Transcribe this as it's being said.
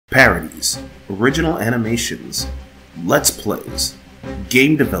parodies, original animations, let's plays,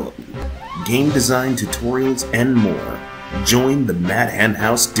 game development, game design tutorials, and more. Join the Mad Hen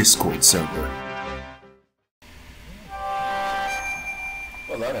House Discord server.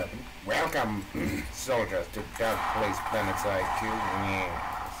 Well, that happened. Welcome, soldiers, to Dark Place Planetside 2.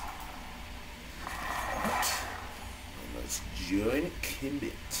 Yes. Let's join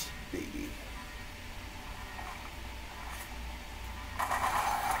Kimbit, baby.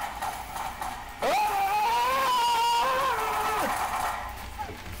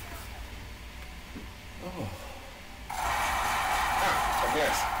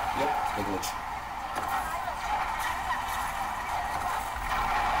 Yes. Yep, big glitch.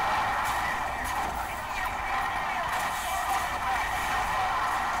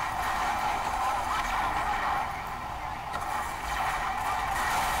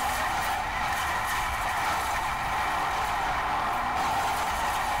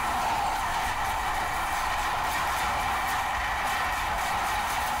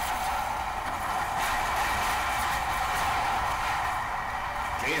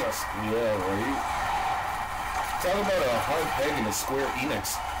 Jesus. Yeah, right? Talk about a hard peg in a square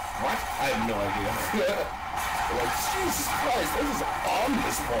Enix. What? I have no idea. Like, Jesus Christ, this is on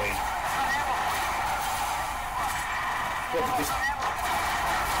this point. What did this...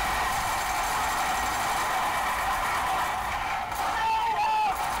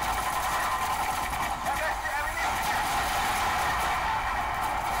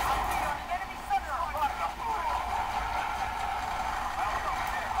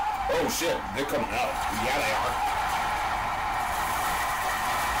 Oh shit, they're coming out. Yeah, they are.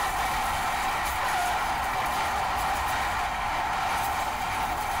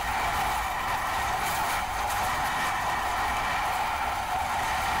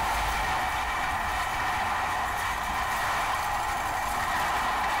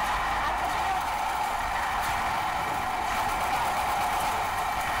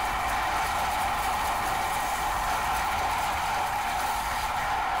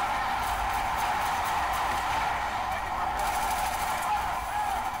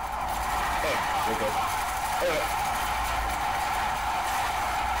 Okay.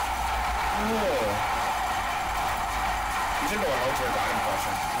 You should know a long-term guy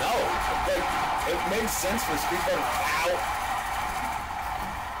impression. No! It made sense for Street Fighter... Ow!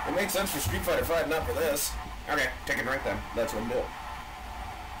 It made sense for Street Fighter 5, not for this. Okay, take a drink then. That's what I'm doing.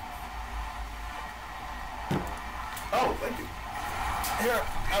 Oh, thank you. Yeah,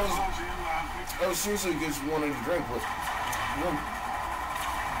 I was seriously just wanting to drink, but...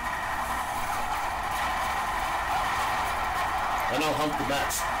 And I'll hump the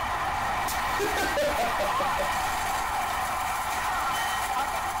max.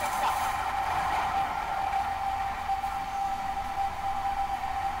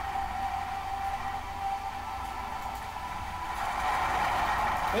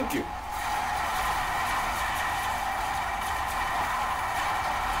 Thank you.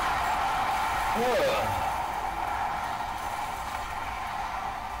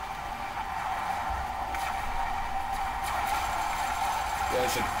 Yeah, I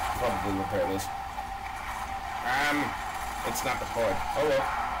should probably repair this. It's not deployed. Oh well.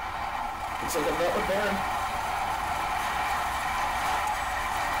 Looks like I'm not repairing.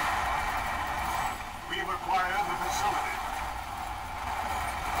 We require the facility.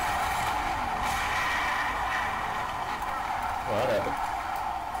 Well, that happened.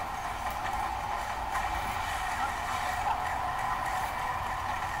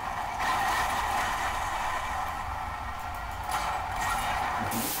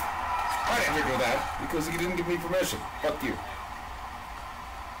 I didn't do that because you didn't give me permission. Fuck you.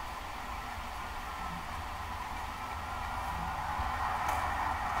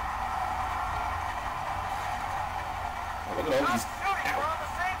 Oh, look at all these.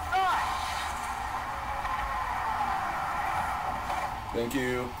 Thank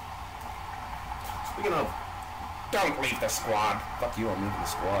you. Speaking of, don't leave the squad. Fuck you, I'm leaving the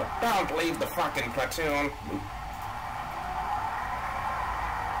squad. Don't leave the fucking platoon.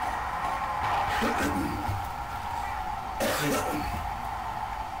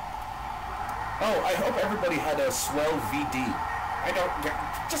 Oh, I hope everybody had a swell VD. I don't...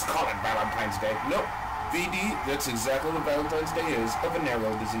 Just call it Valentine's Day. Nope. VD, that's exactly what Valentine's Day is. A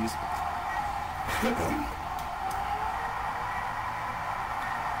venereal disease.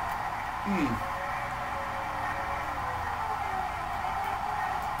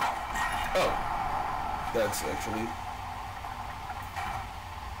 Oh. That's actually...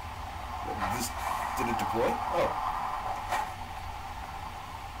 This... Did it deploy? Oh.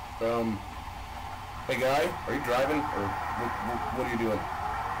 Hey guy, are you driving? Or what are you doing?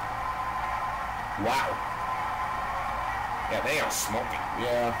 Wow. Yeah, they are smoking.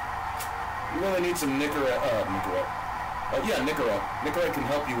 Yeah. You really need some Nicorette. Yeah, Nicorette. Nicorette can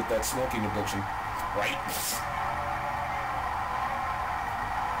help you with that smoking addiction. Right?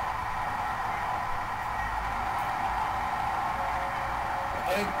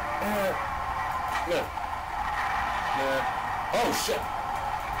 Oh, shit.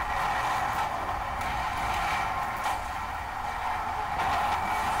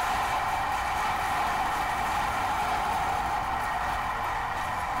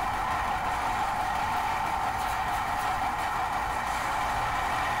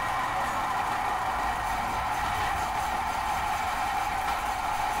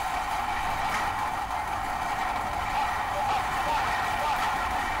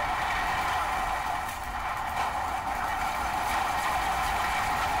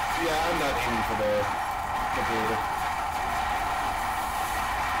 Yeah, I'm not aiming for the border.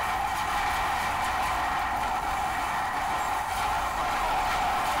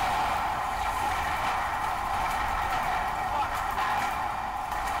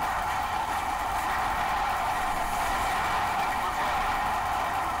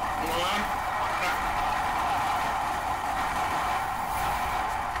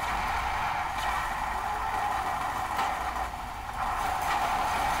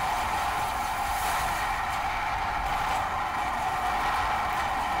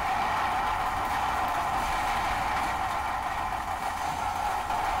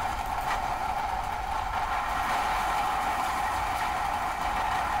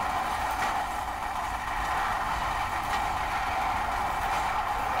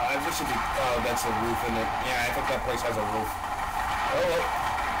 Oh, that's a roof in it. Yeah, I think that place has a roof. Oh,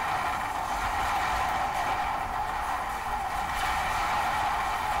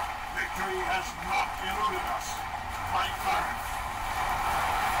 Victory has not eluded us. Fight hard.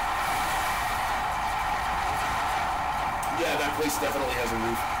 yeah, that place definitely has a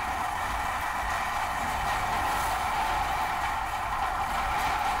roof.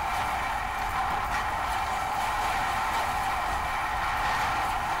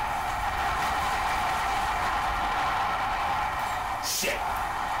 Shit.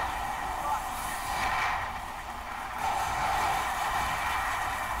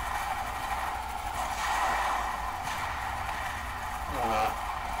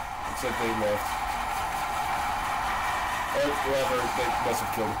 Looks like they left. Or whoever, they must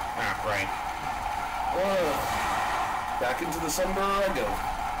have killed him. Ah, right. Well, back into the Sunderer I go.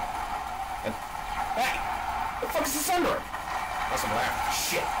 And, hey! The fuck is the Sunderer? Must have laughed.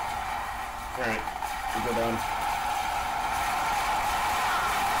 Shit. Alright, we go down.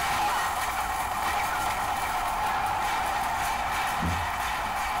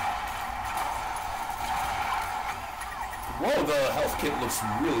 Whoa, the health kit looks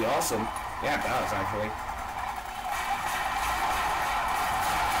really awesome. Yeah, it does, actually.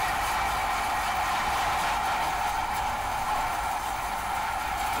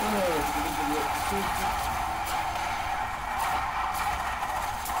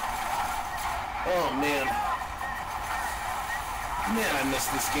 Oh, man. Man, I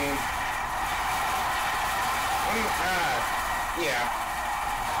missed this game. Yeah.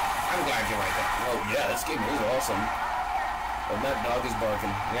 I'm glad you like it. Oh, yeah, this game is awesome. And that dog is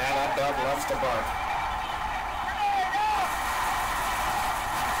barking. Yeah, that dog loves to bark.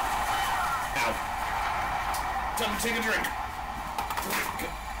 Ow. Time to take a drink.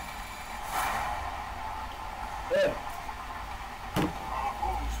 Yeah. Our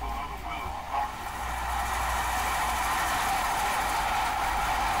foes will know the will of the conqueror.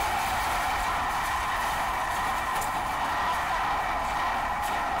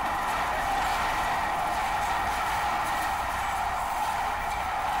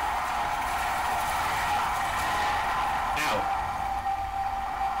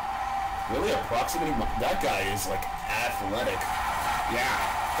 Really, a proximity? That guy is like athletic. Yeah,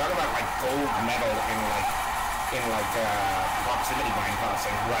 talk about like gold medal in proximity mine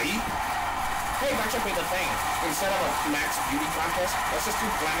tossing, right? Hey, that should be the thing. Instead of a max beauty contest, let's just do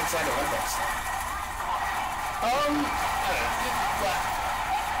Planetside Olympics. I don't know.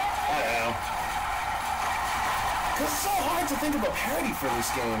 Cause it's so hard to think of a parody for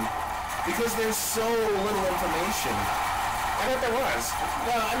this game because there's so little information. I thought there was.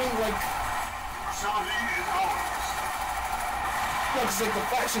 Well, I mean, like. Facility is ours. No, because like the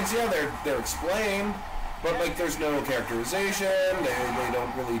factions, yeah, they're explained, but like there's no characterization. They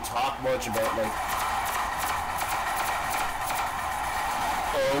don't really talk much about like.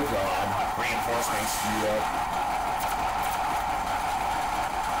 Oh God, reinforcements. Yeah.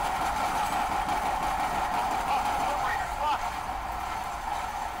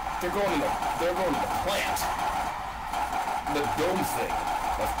 They're going to the plant. The dome thing.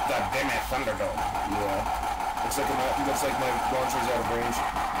 The damn Thunderdome. Yeah. Looks like my launcher's out of range.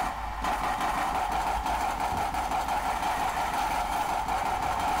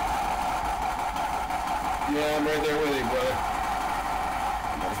 Yeah, I'm right there with you, brother.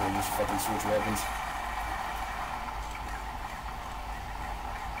 I might as well just fucking switch weapons.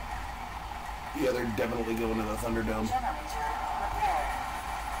 Yeah, they're definitely going to the Thunderdome.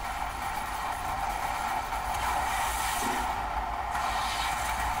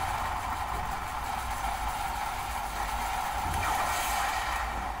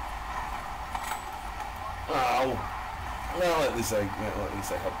 Oh. Well, at least I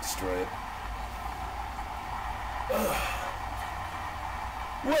helped destroy it.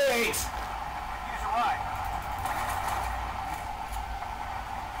 Wait! Use a ride.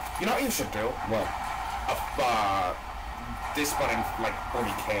 You know what you should do? What? This button, like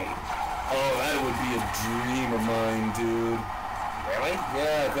 40K. Oh, that would be a dream of mine, dude. Really?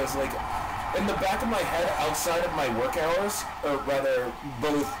 Yeah, because, like, in the back of my head, outside of my work hours, or rather,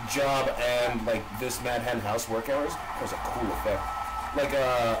 both job and, like, this Mad Hen House work hours, there's a cool effect. Like,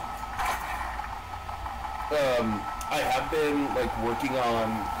 I have been, like, working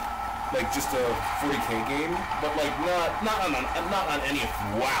on, like, just a 40K game, but, like, not on any of...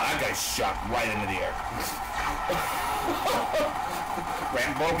 Wow, that guy shot right into the air.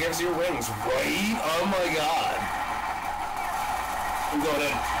 Rambo gives you wings, right? Oh, my God. I'm going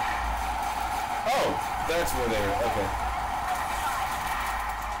in. Oh, that's where they are. Okay.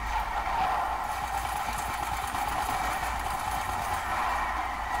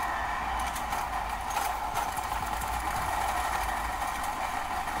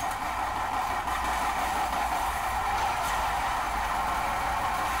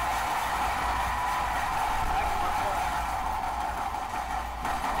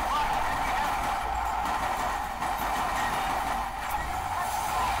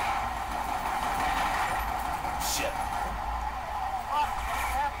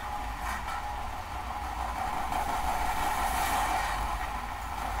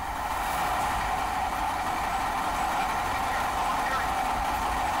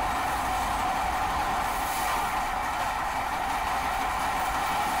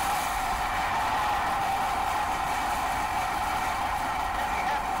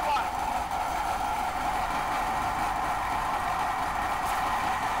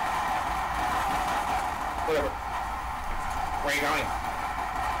 Whatever. Where are you going?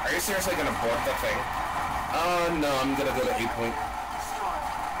 Are you seriously gonna board the thing? No, I'm gonna go to 8 point.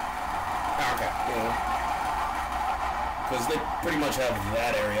 Oh, okay, yeah. Because they pretty much have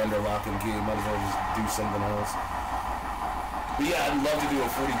that area under lock and key. Might as well just do something else. But yeah, I'd love to do a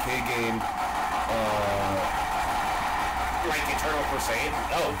 40K game. Like Eternal Crusade?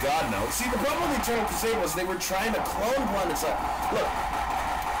 Oh, God, no. See, the problem with Eternal Crusade was they were trying to clone Planetside. Look,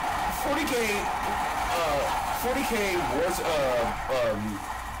 40K Wars,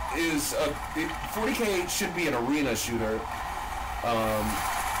 40K should be an arena shooter.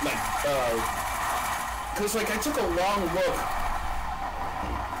 Cause like I took a long look.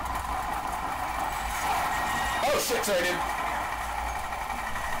 Oh shit, sorry, dude.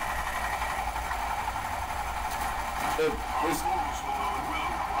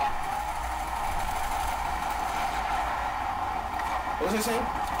 What was I saying?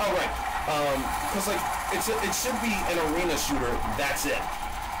 Oh, right. Cause like it should be an arena shooter. That's it.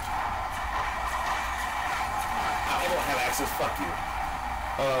 I don't have access. Fuck you.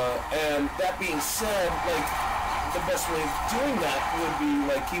 And that being said, like the best way of doing that would be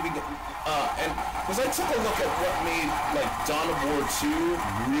like keeping and because I took a look at what made like Dawn of War 2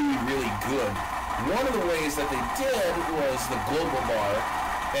 really, really good. One of the ways that they did was the global bar,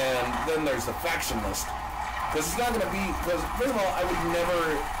 and then there's the faction list. Because it's not going to be... Because, first of all, I would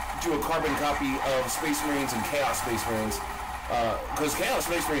never do a carbon copy of Space Marines and Chaos Space Marines. Because Chaos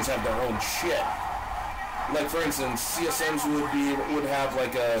Space Marines have their own shit. Like, for instance, CSMs would have,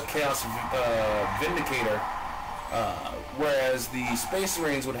 like, a Chaos Vindicator. Whereas the Space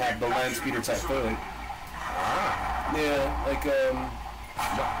Marines would have the Land Speeder Typhoon. Yeah, like,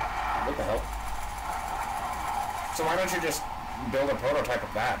 what the hell? So why don't you just build a prototype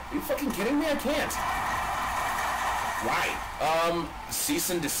of that? Are you fucking kidding me? I can't. Why? Cease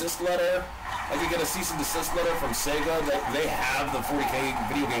and desist letter. I could get a cease and desist letter from Sega. They have the 40K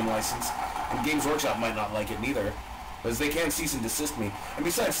video game license, and Games Workshop might not like it neither, because they can't cease and desist me. And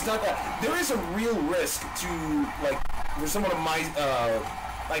besides, it's not that there is a real risk to like for someone of my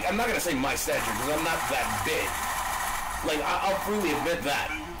like I'm not gonna say my stature because I'm not that big. Like I'll freely admit that.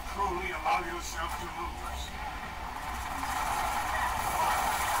 Do you truly allow yourself to lose?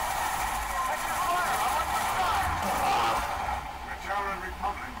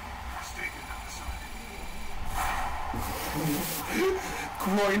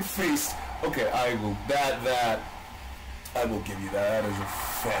 Groin-faced. Okay, I will. I will give you that. That is a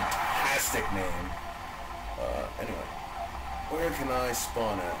fantastic name. Anyway, where can I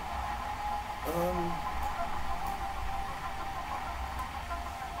spawn at?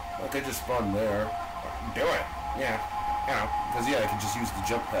 Like I just spawned there. Do it. Yeah. You know, because yeah, I can just use the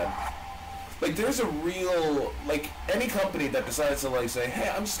jump pad. Like, there's a real, like, any company that decides to, like, say, hey,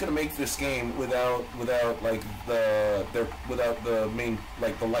 I'm just gonna make this game without like, without the main,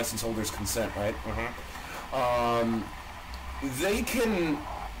 like, the license holder's consent, right? They can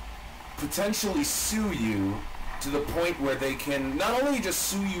potentially sue you to the point where they can not only just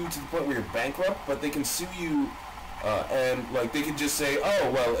sue you to the point where you're bankrupt, but they can sue you, and, like, they can just say, oh,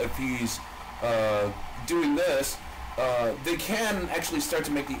 well, if he's, doing this, they can actually start to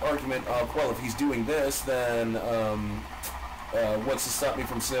make the argument of, well, if he's doing this, then what's to stop me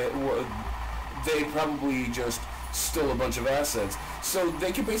from saying, they probably just stole a bunch of assets. So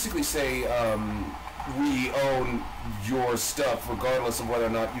they can basically say, we own your stuff regardless of whether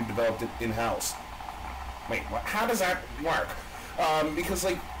or not you developed it in-house. Wait, what? How does that work? Because,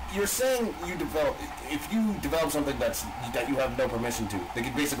 like, you're saying you develop, if you develop something that you have no permission to, they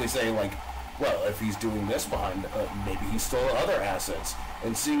can basically say, like, well, if he's doing this behind, maybe he stole other assets.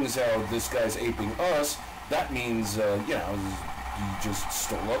 And seeing as how this guy's aping us, that means, you know, he just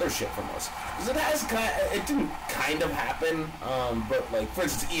stole other shit from us. Because it didn't kind of happen, but, like, for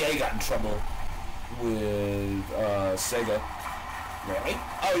instance, EA got in trouble with, Sega. Really?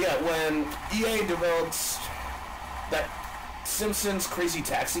 Oh, yeah, when EA developed that Simpsons Crazy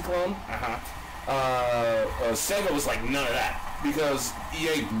Taxi clone, Sega was like, none of that. Because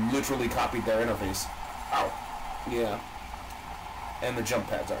EA literally copied their interface. Oh. Yeah. And the jump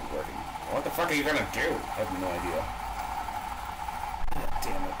pads aren't working. What the fuck are you gonna do? I have no idea. God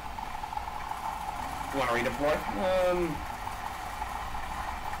damn it. You wanna redeploy?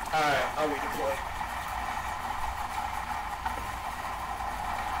 Alright, I'll redeploy.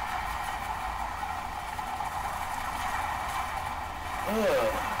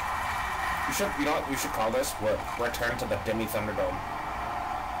 You know what we should call this? What? Return to the Demi Thunderdome.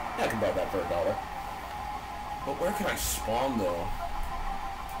 Yeah, I can buy that for $1. But where can I spawn, though?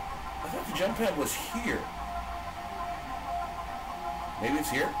 I thought the jump pad was here. Maybe it's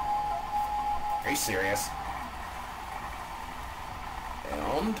here? Are you serious?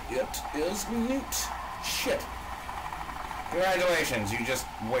 And it is neat. Shit. Congratulations, you just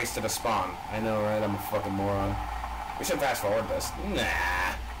wasted a spawn. I know, right? I'm a fucking moron. We should fast forward this.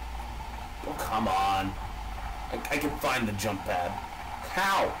 Nah. Oh, come on. I can find the jump pad.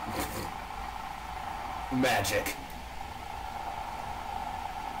 How? Magic.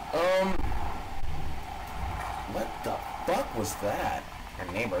 What the fuck was that? Our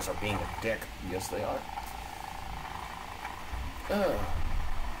neighbors are being a dick. Yes, they are. Well,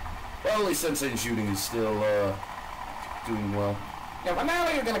 at least Insane Shooting is still, doing well. Yeah, when the hell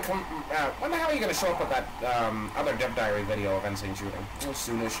are you gonna come, when the hell are you gonna show up with that, other Dev Diary video of Insane Shooting? Oh,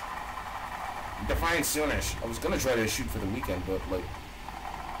 soonish. Define soonish. I was gonna try to shoot for the weekend, but, like,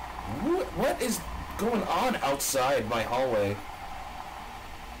 what is going on outside my hallway?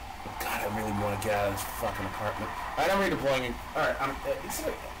 God, I really want to get out of this fucking apartment. Alright, I'm redeploying. Alright,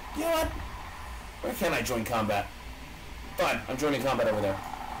 you know what? Where can I join combat? Fine, I'm joining combat over there.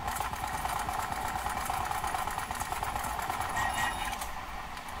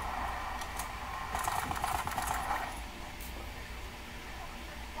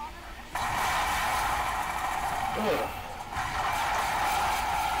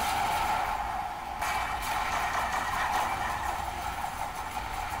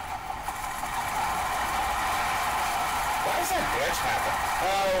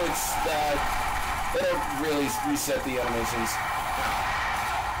 Reset the animations.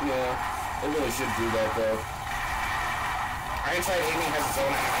 Yeah, they really should do that though. Planetside aiming has its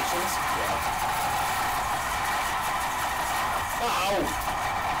own animations? Yeah. Oh!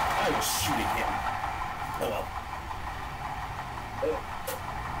 I was shooting him. Oh well.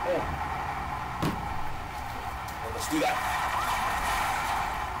 Well, let's do that.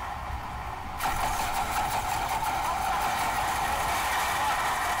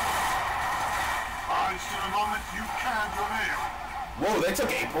 You can prevail. Whoa, they took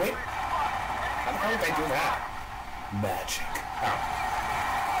 8 point? How the hell did they do that? Magic. Oh.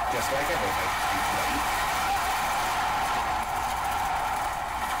 Just like everything.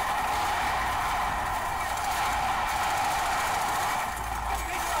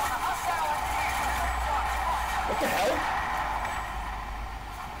 What the hell?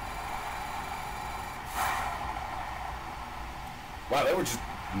 Wow, they were just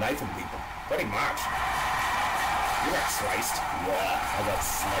knifing people. Pretty much. You got sliced. Yeah, I got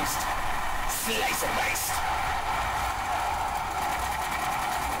sliced. Slice and diced.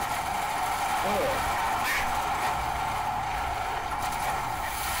 Oh.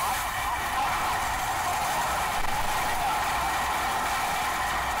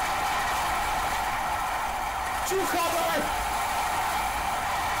 To cover!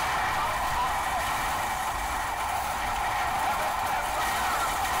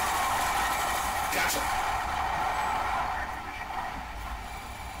 Gotcha.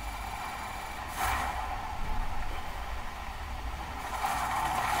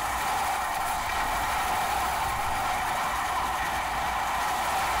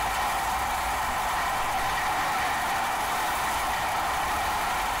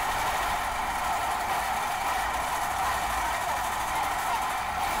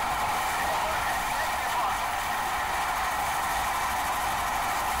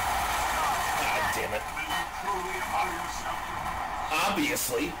 Damn it.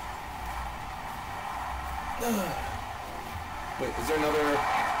 Obviously. Wait, is there another...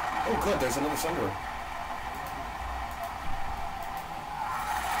 Oh, good, there's another sunroom.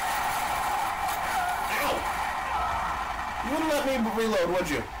 Ow! You wouldn't let me reload, would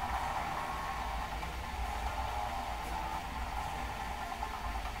you?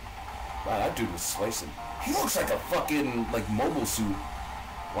 Wow, that dude was slicing. He looks like a fucking, like, mobile suit.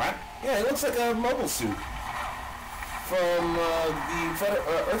 What? Yeah, it looks like a mobile suit from the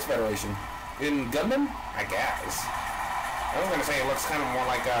Earth Federation in Gundam, I guess. I was gonna say it looks kind of more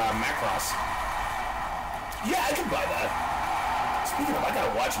like Macross. Yeah, I could buy that. Speaking of, I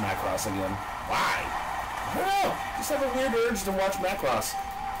gotta watch Macross again. Why? I don't know. Just have a weird urge to watch Macross.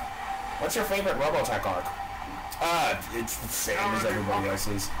 What's your favorite Robotech arc? It's the same as everybody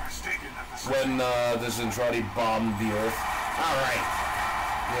else's. When the Zentradi bombed the Earth. All right.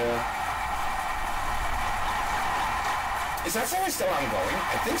 Yeah. Is that series still ongoing?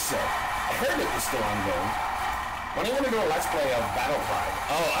 I think so. I heard it was still ongoing. When are you gonna do a Let's Play of Battle Cry?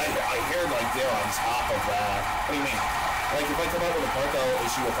 Oh, I hear like they're on top of that. What do you mean? Like if I come out with a part, they'll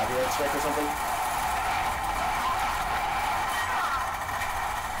issue a copyright strike or something?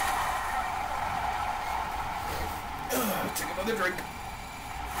 Take another drink.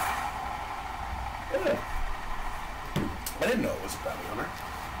 I didn't know it was a bounty hunter.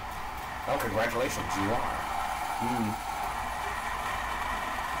 Oh, congratulations, you are.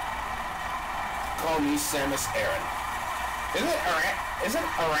 Call me Samus Aran. Is it Aran? Is it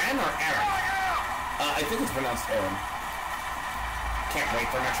Aran or Aran? I think it's pronounced Aran. Can't wait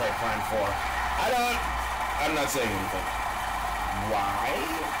for Metroid Prime 4. I'm not saying anything. Why?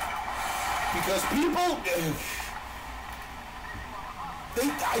 Because people...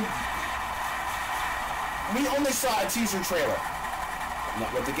 we only saw a teaser trailer.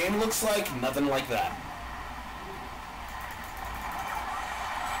 Not what the game looks like, nothing like that.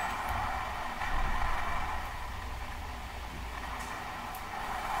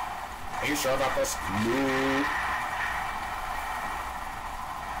 Are you sure about this? No.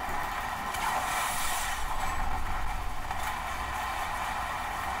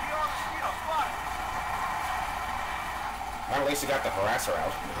 Well, at least you got the harasser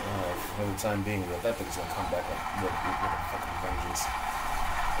out for the time being, but that thing's gonna come back with a fucking vengeance.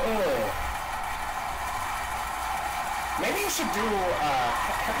 Maybe you should do,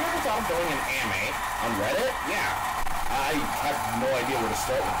 have you ever thought of doing an AMA on Reddit? Yeah. I have no idea where to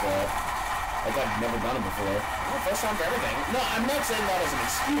start with that. Like, I've never done it before. Well, first time for everything. No, I'm not saying that as an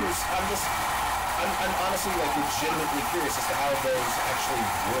excuse. I'm honestly, like, legitimately curious as to how those actually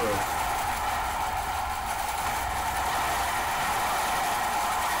work.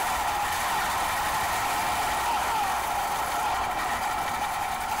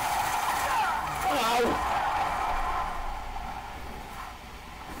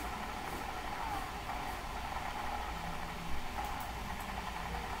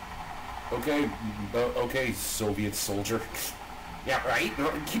 Okay, Soviet soldier. Yeah, right?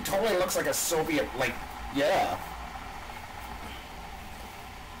 He totally looks like a Soviet, like, yeah.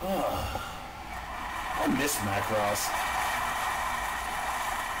 I miss Macross.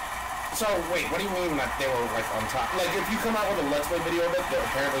 So, wait, what do you mean that they were, like, on top? Like, if you come out with a Let's Play video of it, they're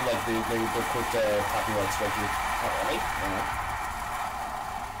apparently, like, they're quick to copyright strike you. Oh, really? Yeah.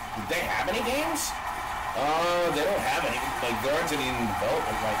 Did they have any games? They don't have any, like, there aren't any in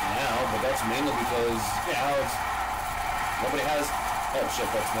development right now, but that's mainly because, you know, it's, nobody has, oh shit,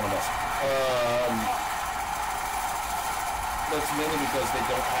 that's one of us. That's mainly because they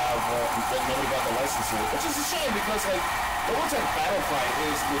don't have, nobody got the license to it, which is a shame because, like, the Robotech Battle Cry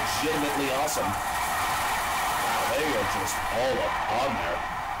is legitimately awesome. Wow, they are just all up on there.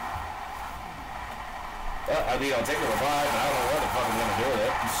 I mean, I'll take the revive, but I don't know what the fuck I'm gonna do with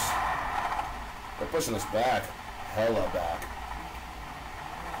it. They're pushing us back. Hella back.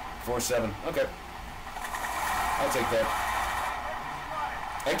 4-7. Okay. I'll take that.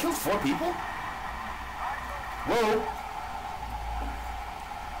 I killed 4 people? Whoa!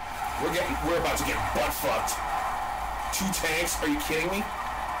 We're about to get butt fucked. 2 tanks? Are you kidding me?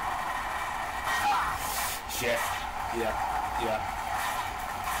 Shit. Yeah.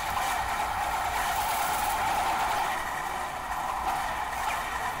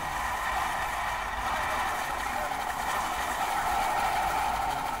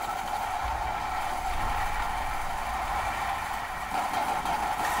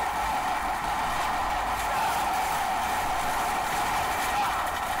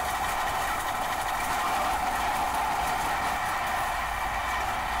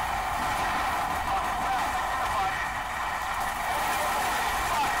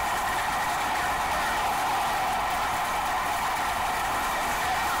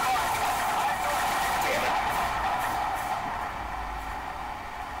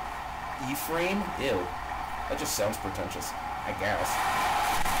 E-frame? Ew. That just sounds pretentious. I guess. It's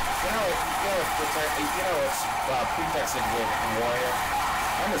pretexting with warrior.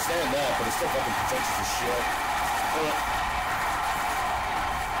 I understand that, but it's still fucking pretentious as shit.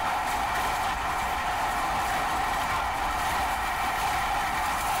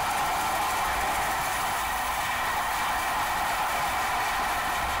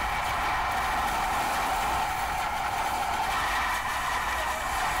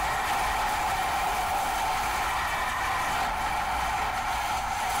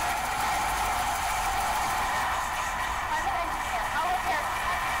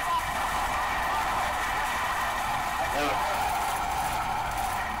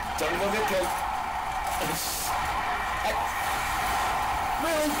 Time to go get killed.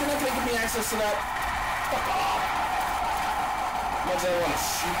 Really? You're not gonna give me access to that? Fuck off. Much as I want to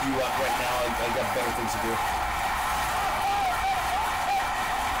shoot you up right now, I got better things to do.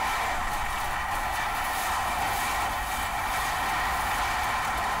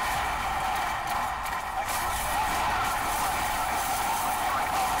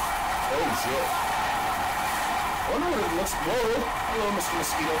 Oh shit. I wonder what it looks. Whoa! Hello, Mr.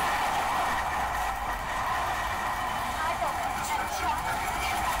 Mosquito.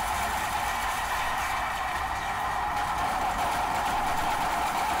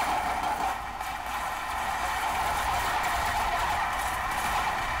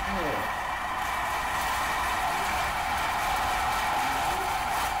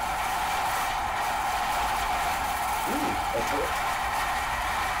 Ooh, a turret.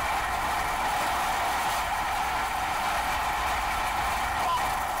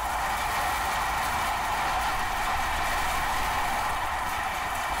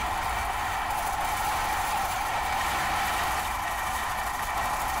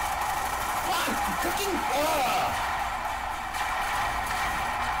 Cooking! Ow!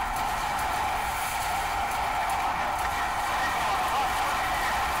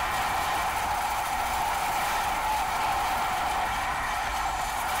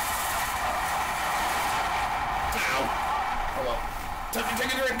 Hello. Time to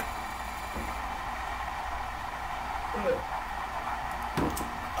take a drink!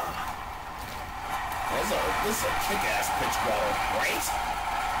 This is a kick-ass pitch battle, right?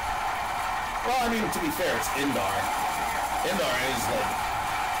 Well, I mean, to be fair, it's Indar. Indar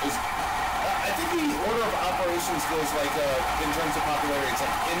I think the order of operations goes like, in terms of popularity, it's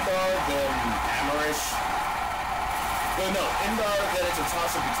like Indar, then Amarish. No, Indar, then it's a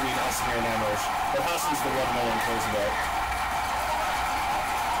toss-up between Hassanir and Amarish. But Hassan's the one no one cares about.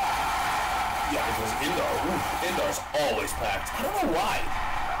 Yeah, because Indar, Indar's always packed. I don't know why.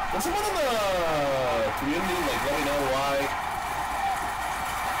 Can someone in the community, like, let me know why?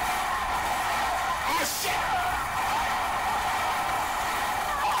 Ah, shit!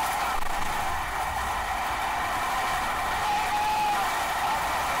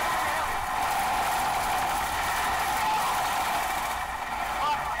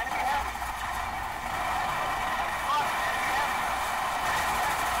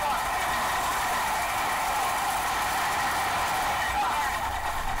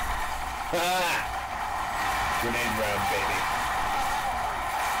 Grenade round, baby.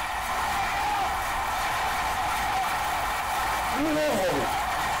 Whoa!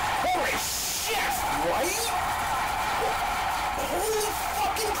 Holy shit! Right? Holy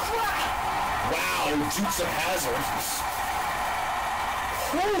fucking crap! Wow, Dukes of Hazzard.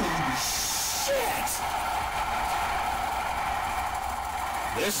 Holy shit!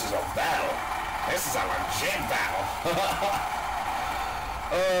 This is a battle. This is a legit battle.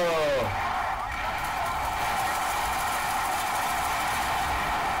 Oh.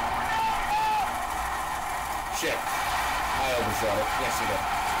 shot it. Yes, you did.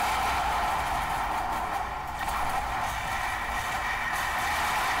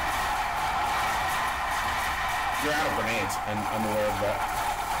 You're out of grenades, and I'm aware of that.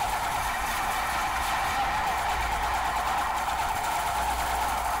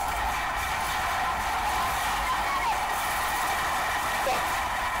 Fuck!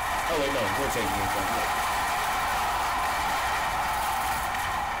 Oh wait, no, we're taking it from here.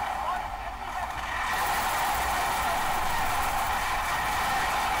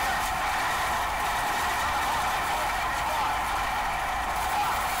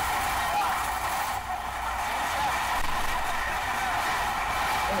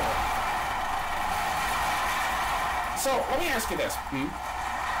 So let me ask you this: how do you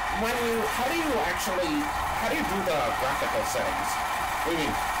do the graphical settings? What do you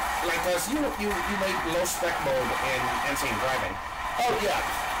mean? Like, cause you made low spec mode in Insane Driving. Oh yeah.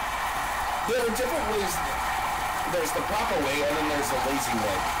 There are different ways. There's the proper way, and then there's the lazy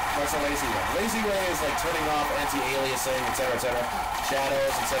way. What's the lazy way? Lazy way is like turning off anti-aliasing, etc.,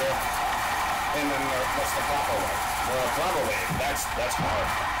 shadows, etc. And then what's the proper way? The proper way. That's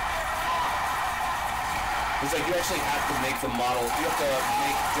hard. It's like you actually have to make the model, you have to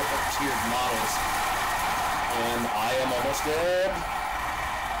make different tiered models. And I am almost dead.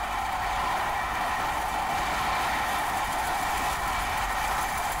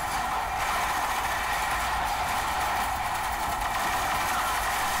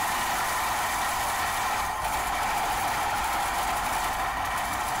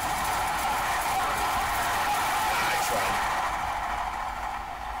 I tried.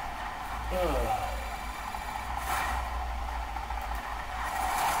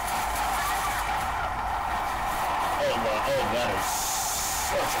 Oh, that is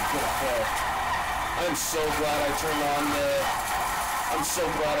such a good effect. I'm so glad I turned on the...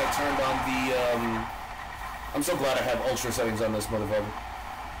 I'm so glad I have ultra settings on this motherfucker.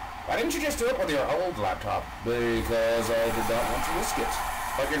 Why didn't you just do it with your old laptop? Because I did not want to risk it.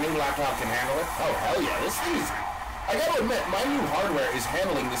 But your new laptop can handle it? Oh, hell yeah, this thing is... I gotta admit, my new hardware is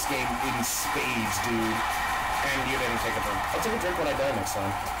handling this game in spades, dude. And you didn't take a drink. I'll take a drink when I die next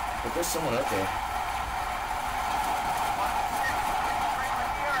time. But there's someone out there.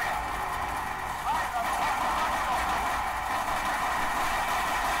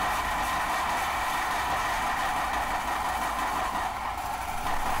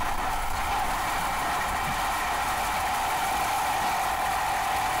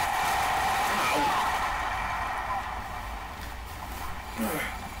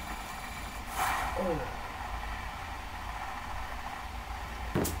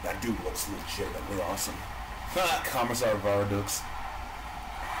 That dude looks legitimately awesome. Commissar Vardux.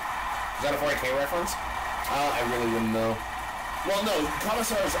 Is that a 40K reference? I really wouldn't know. Well, no,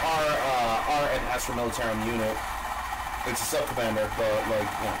 Commissars are an Astra Militarum unit. It's a sub-commander, but, like,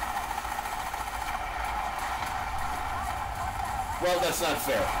 yeah. Well, that's not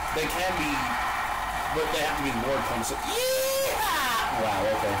fair. They can be... But they have to be Lord Commissar. Yeah! Wow,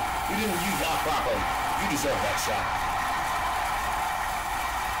 okay. You didn't use that properly. You deserve that shot.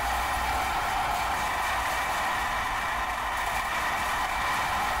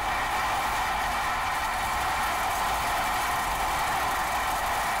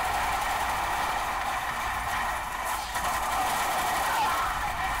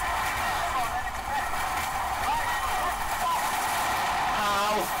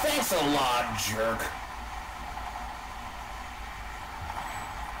 Thanks a lot, jerk.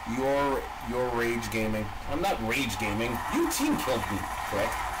 You're rage gaming. I'm not rage gaming. You team killed me,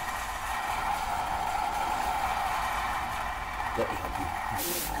 correct? Let me help you.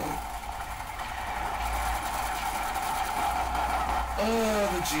 Oh,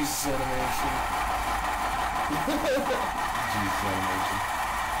 the Jesus animation. Jesus animation.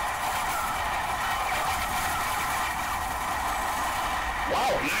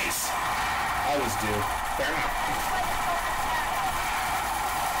 Wow, nice! I was due. Fair enough.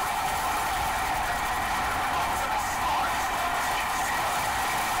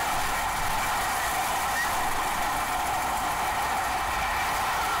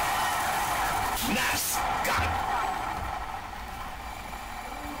 Nice! Got it!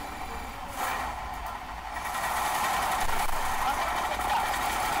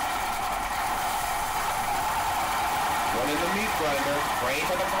 One in the meat grinder. Pray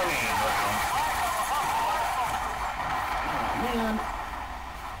for the grenade round. Oh, man.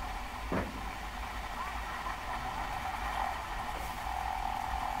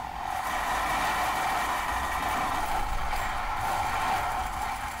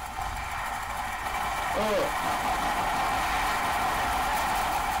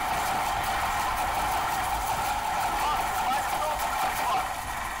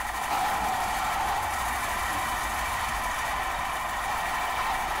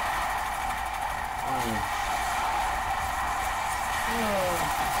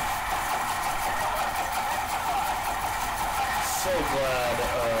 glad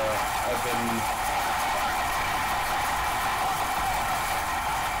I've been...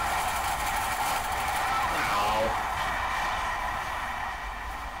 Ow.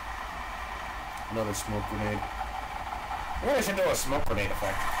 Another smoke grenade. Maybe I should do a smoke grenade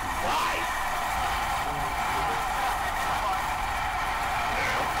effect. Why?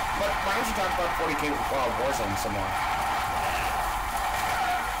 But why don't you talk about 40k Warzone some more?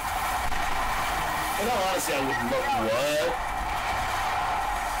 In all honesty, I would look... What?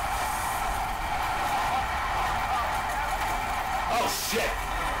 Oh, shit!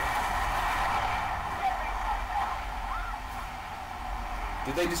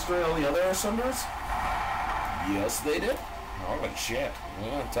 Did they destroy all the other Sunders? Yes, they did. Holy shit.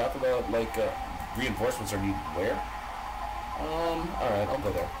 Yeah, talk about, like, reinforcements are needed where? Alright, I'll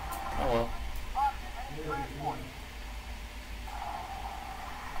go there. Oh well.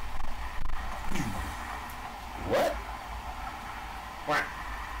 What? What?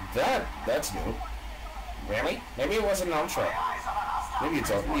 That's new. Really? Maybe it was an ultra. Maybe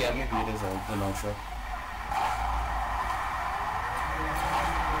it's all. Yeah, maybe it is an ultra.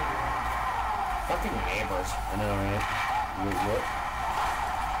 Fucking neighbors. I know, right? Wait, what?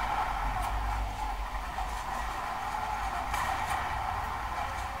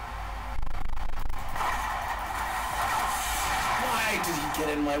 Why did he get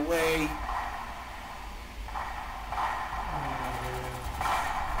in my way?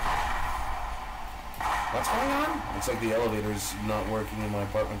 What's going on? Looks like the elevator's not working in my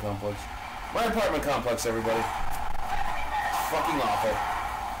apartment complex. My apartment complex, everybody. It's fucking awful.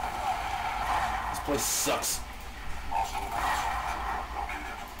 This place sucks.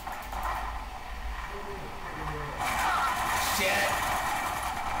 Shit!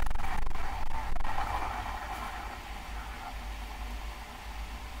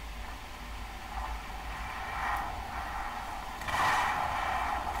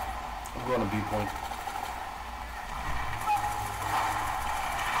 I'm going to B point.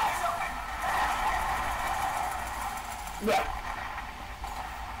 Yeah.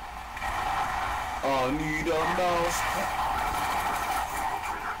 I need a mouse.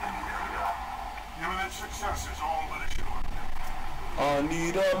 Imminent success is all that it should have been. I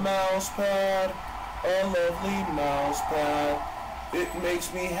need a mouse pad, a lovely mouse pad. It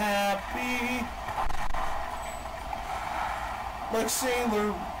makes me happy. Like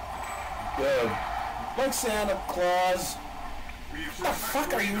like Santa Claus. What the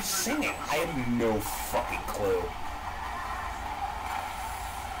fuck are you singing? I have no fucking clue.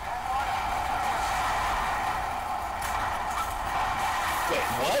 Wait,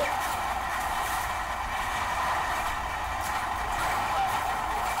 what?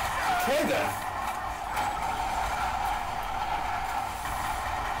 Okay then.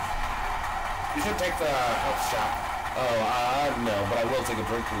 You should take the health shot. Oh, no, but I will take a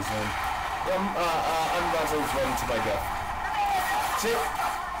drink pretty soon. I'm about to run to my death. See?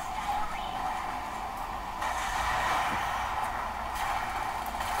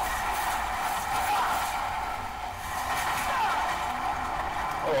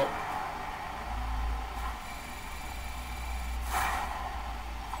 Oh well.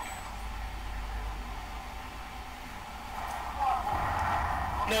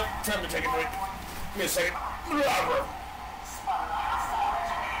 No, time to take a break. Give me a second.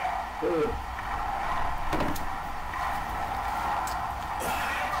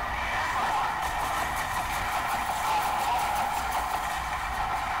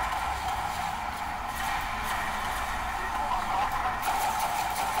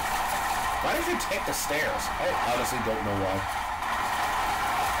 Why did you take the stairs? I honestly don't know why.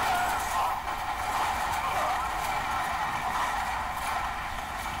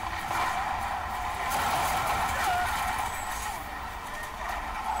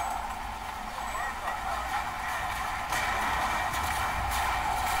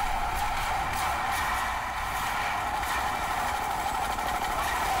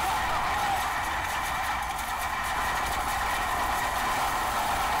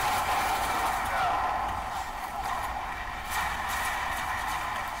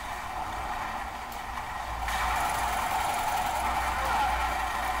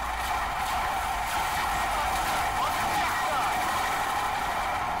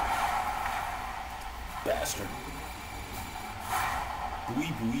 Bastard. Buoy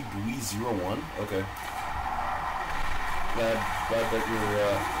 01? Okay. Glad that you're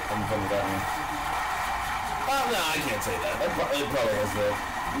having fun with that one. Oh, no, I can't say that. It probably has the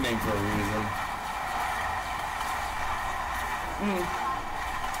name for a reason.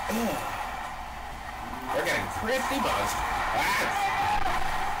 They're getting pretty buzzed. Ah!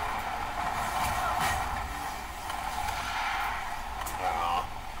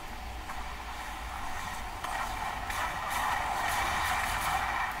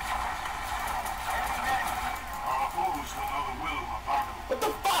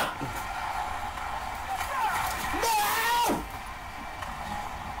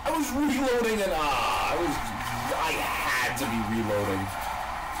 I was reloading and I had to be reloading.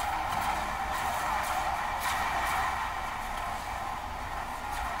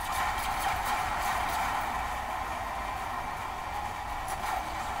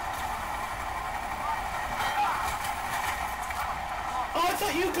 Oh, I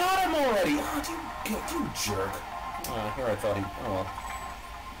thought you got him already. Oh, you jerk. Here I thought he. Oh well.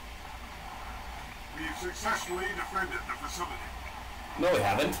 We've successfully defended the facility. No, we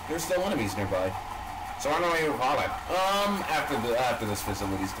haven't. There's still enemies nearby. So I don't know what you call it. After this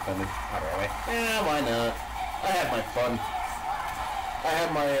facility's defended. Not really. Yeah, why not? I had my fun. I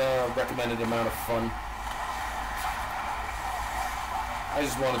had my recommended amount of fun. I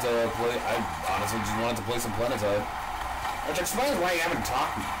just wanted to play. I honestly just wanted to play some Planetside. Which explains why you haven't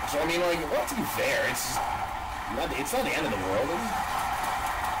talked much. I mean, like, well, to be fair, it's not the end of the world.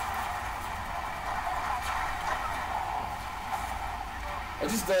 I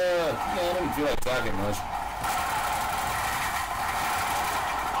just, I didn't feel like talking much.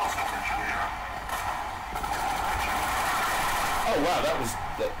 Oh, wow, that was...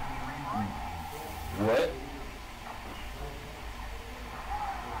 What?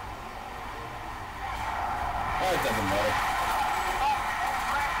 Oh, it doesn't matter.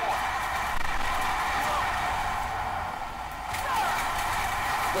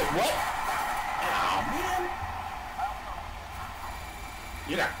 Wait, what? Oh, man.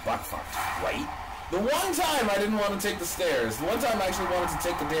 You got butt-fucked, right? The one time I didn't want to take the stairs, the one time I actually wanted to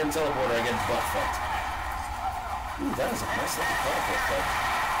take the damn teleporter, I get butt-fucked. Ooh, that is a nice looking teleport, though.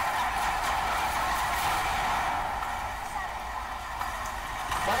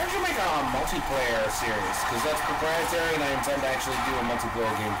 Why don't you make a multiplayer series? Because that's proprietary and I intend to actually do a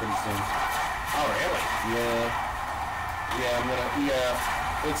multiplayer game pretty soon. Oh, really? Yeah. Yeah, I'm gonna... Yeah.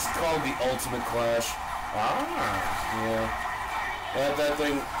 It's called the Ultimate Clash. Yeah. That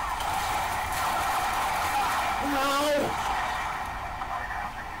thing... No!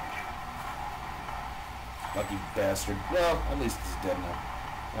 Lucky bastard. Well, at least he's dead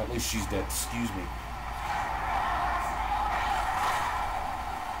now. At least she's dead. Excuse me.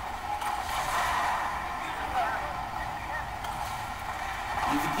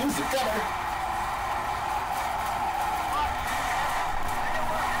 You could use the cutter.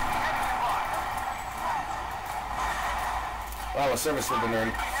 Wow, a service ribbon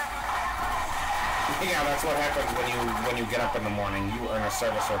earned. Yeah, that's what happens when you get up in the morning. You earn a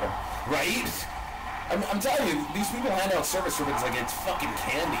service ribbon, right? I'm telling you, these people hand out service ribbons like it's fucking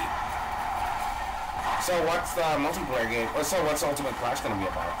candy. So what's the multiplayer game? So what's Ultimate Clash gonna be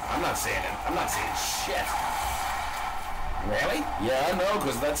about? I'm not saying it. I'm not saying shit. Really? Yeah, no,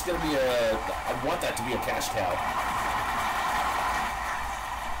 because that's gonna be a. I want that to be a cash cow.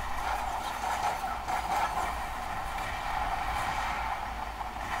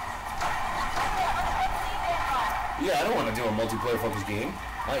 Yeah, I don't want to do a multiplayer-focused game.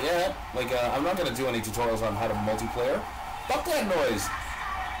 Not yet. Like, I'm not going to do any tutorials on how to multiplayer. Fuck that noise!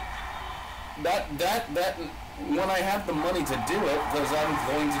 That, when I have the money to do it, because I'm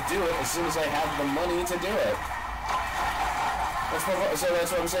going to do it as soon as I have the money to do it. So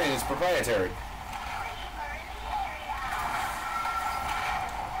that's what I'm saying, it's proprietary.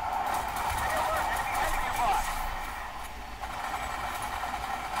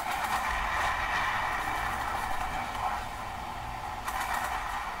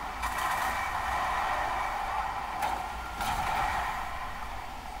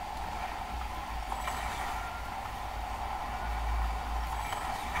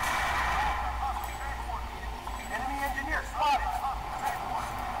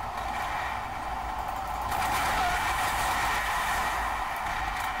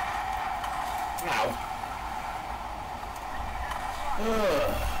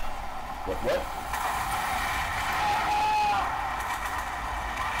 What?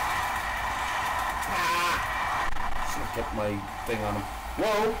 Should have kept my thing on him.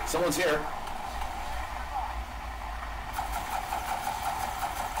 Whoa! Someone's here.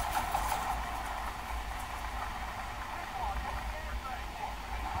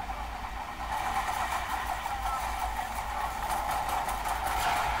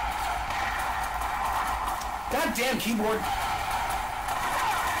 Goddamn keyboard!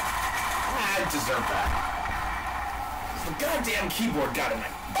 I deserve that. The goddamn keyboard got in my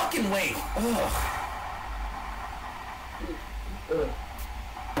fucking way. Ugh.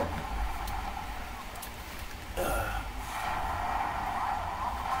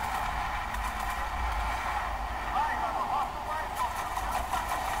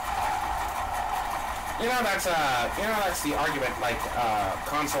 You know that's the argument like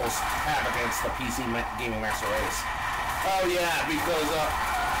consoles have against the PC gaming master race. Oh yeah, because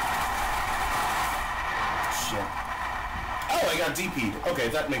shit. Oh, I got DP'd. Okay,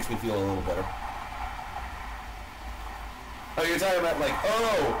 that makes me feel a little better. Oh, you're talking about like,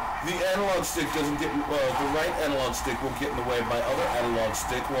 oh, the analog stick doesn't get, the right analog stick will get in the way of my other analog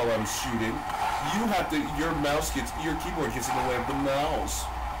stick while I'm shooting. You have to, your keyboard gets in the way of the mouse.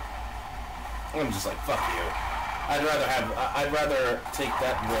 I'm just like, fuck you. I'd rather take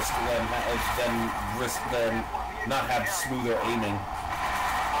that risk than not have smoother aiming.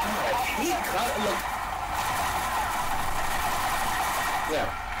 God, I hate yeah.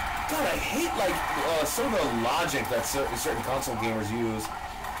 God, I hate some of the logic that certain console gamers use.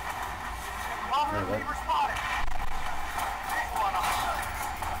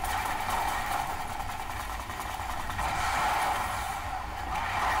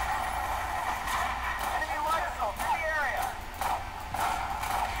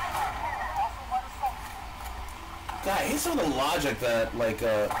 God, I hate some of the logic that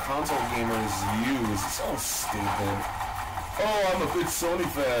console gamers use. It's so stupid. Oh, I'm a big Sony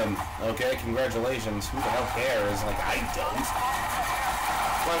fan. Okay, congratulations. Who the hell cares? Like, I don't.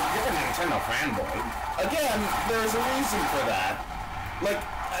 Like, you're a Nintendo fanboy. Again, there's a reason for that. Like,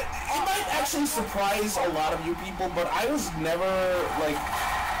 it might actually surprise a lot of you people, but I was never, like,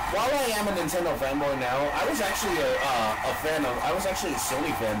 while I am a Nintendo fanboy now, I was actually I was actually a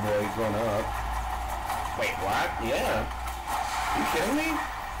Sony fanboy growing up. Wait, what? Yeah. Are you kidding me?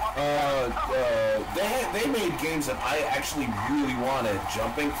 They made games that I actually really wanted.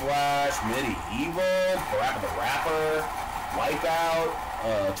 Jumping Flash, Medieval, Parappa the Rapper,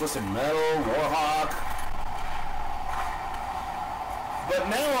 Wipeout, Twisted Metal, Warhawk. But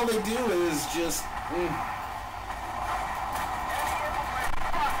now all they do is just...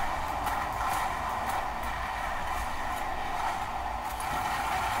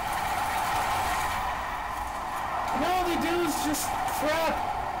 Now all they do is just crap.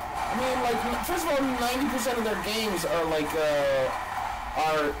 I mean, like, first of all, 90% of their games are like,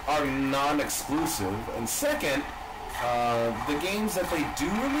 are non-exclusive, and second, the games that they do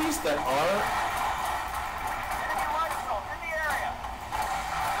release that are...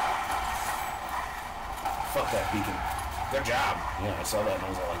 Fuck that beacon. Good job. Yeah, I saw that and I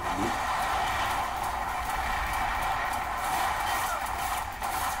was all like, nope.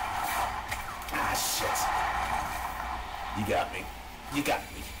 Ah, shit. You got me. You got me.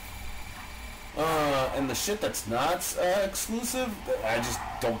 And the shit that's not exclusive, I just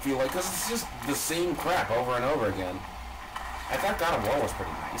don't feel like, because it's just the same crap over and over again. I thought God of War was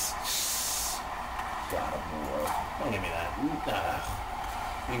pretty nice. God of War. Don't give me that.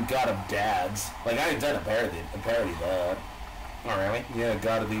 I mean, God of Dads. Like, I done a parody of that. Oh, really? Yeah,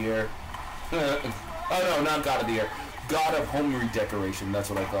 God of the Year. Oh, no, not God of the Year. God of Home Redecoration, that's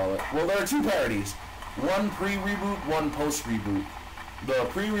what I call it. Well, there are two parodies. One pre-reboot, one post-reboot. The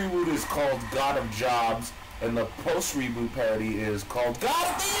pre-reboot is called God of Jobs, and the post-reboot parody is called God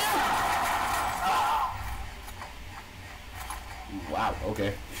of the Year! Wow,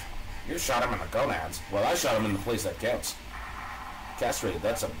 okay. You shot him in the gonads. Well, I shot him in the place that counts. Castrated,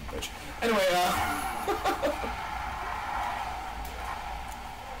 that's son of a bitch. Anyway,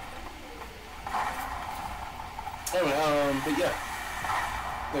 but yeah.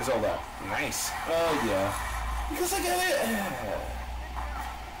 There's all that. Nice. Oh, yeah. Because I got it.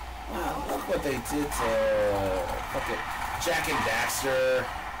 Wow, look what they did to fucking Jak and Daxter.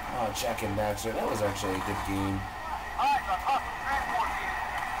 Oh, Jak and Daxter. That was actually a good game.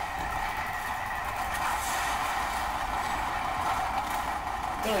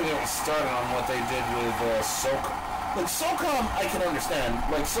 Don't even get me started on what they did with SOCOM. Like, SOCOM, I can understand.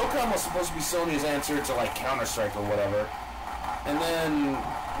 Like, SOCOM was supposed to be Sony's answer to, like, Counter-Strike or whatever. And then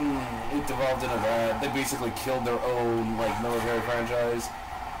it devolved into that. They basically killed their own, like, military franchise.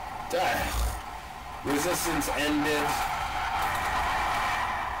 Resistance ended.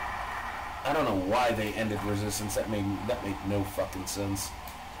 I don't know why they ended Resistance. That made no fucking sense.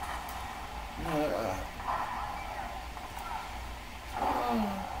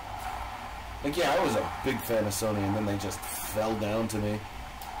 Like, yeah, I was a big fan of Sony, and then they just fell down to me.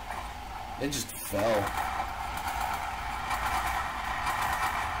 They just fell.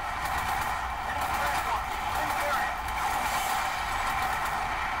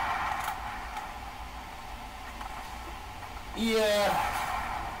 Yeah,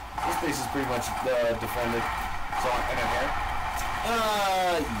 this base is pretty much defended. So, and in here?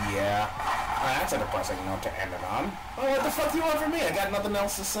 Yeah. That's a depressing note to end it on. Oh, what the fuck do you want from me? I got nothing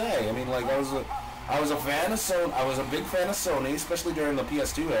else to say. I mean, like, I was a fan of Sony. I was a big fan of Sony, especially during the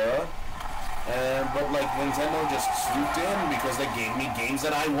PS2 era. But like, Nintendo just swooped in because they gave me games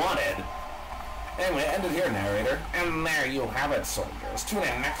that I wanted. Anyway, end it here, narrator. And there you have it, soldiers. Tune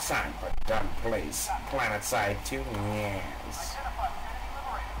in next time for Doug Plays Planetside 2. Yes.